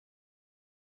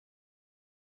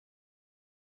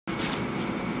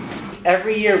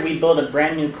every year we build a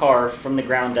brand new car from the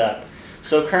ground up.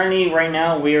 So currently, right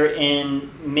now, we're in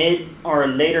mid or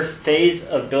later phase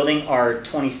of building our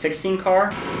 2016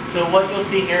 car. So what you'll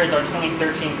see here is our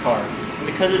 2013 car. And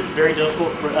because it's very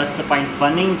difficult for us to find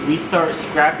fundings, we start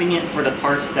scrapping it for the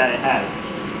parts that it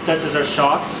has, such as our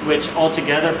shocks, which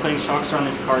altogether, putting shocks around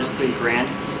this car is $3 grand.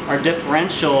 Our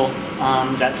differential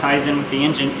that ties in with the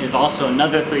engine is also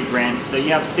another $3 grand. So you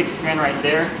have $6 grand right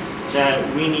there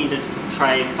that we need to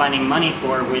try finding money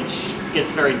for, which gets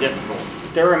very difficult.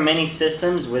 There are many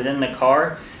systems within the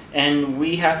car, and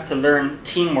we have to learn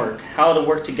teamwork, how to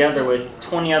work together with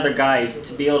 20 other guys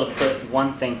to be able to put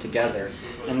one thing together.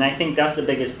 And I think that's the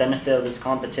biggest benefit of this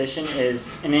competition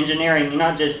is in engineering, you're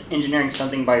not just engineering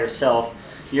something by yourself,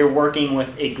 you're working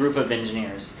with a group of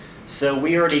engineers. So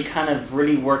we already kind of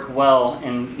really work well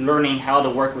in learning how to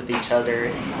work with each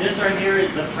other. This right here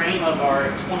is the frame of our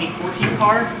 2014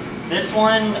 car. This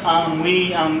one,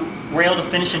 we were able to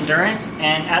finish endurance,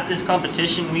 and at this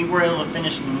competition we were able to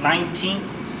finish 19th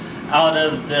out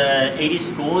of the 80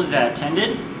 schools that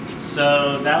attended.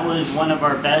 So that was one of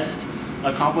our best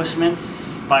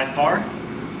accomplishments by far.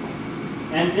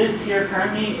 And this here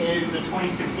currently is the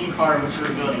 2016 car which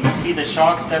we're building. You see the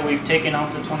shocks that we've taken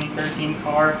off the 2013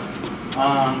 car,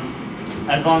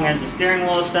 as long as the steering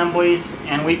wheel assemblies,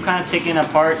 and we've kind of taken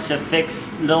apart to fix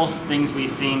little things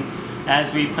we've seen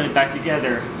as we put it back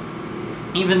together.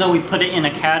 Even though we put it in a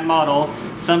CAD model,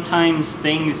 sometimes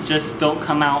things just don't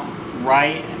come out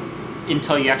right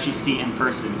until you actually see it in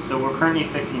person. So we're currently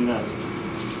fixing those.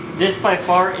 This by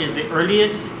far is the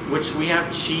earliest which we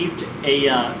have achieved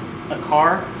a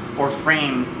car or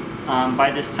frame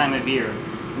by this time of year.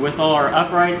 With all our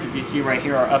uprights, if you see right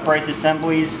here, our uprights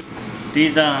assemblies,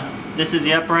 this is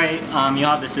the upright. You'll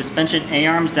have the suspension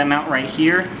A-arms that mount right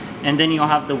here, and then you'll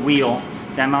have the wheel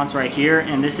that mounts right here,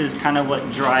 and this is kind of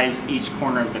what drives each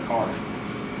corner of the car.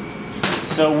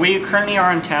 So we currently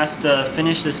are on task to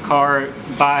finish this car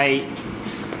by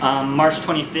March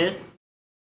 25th.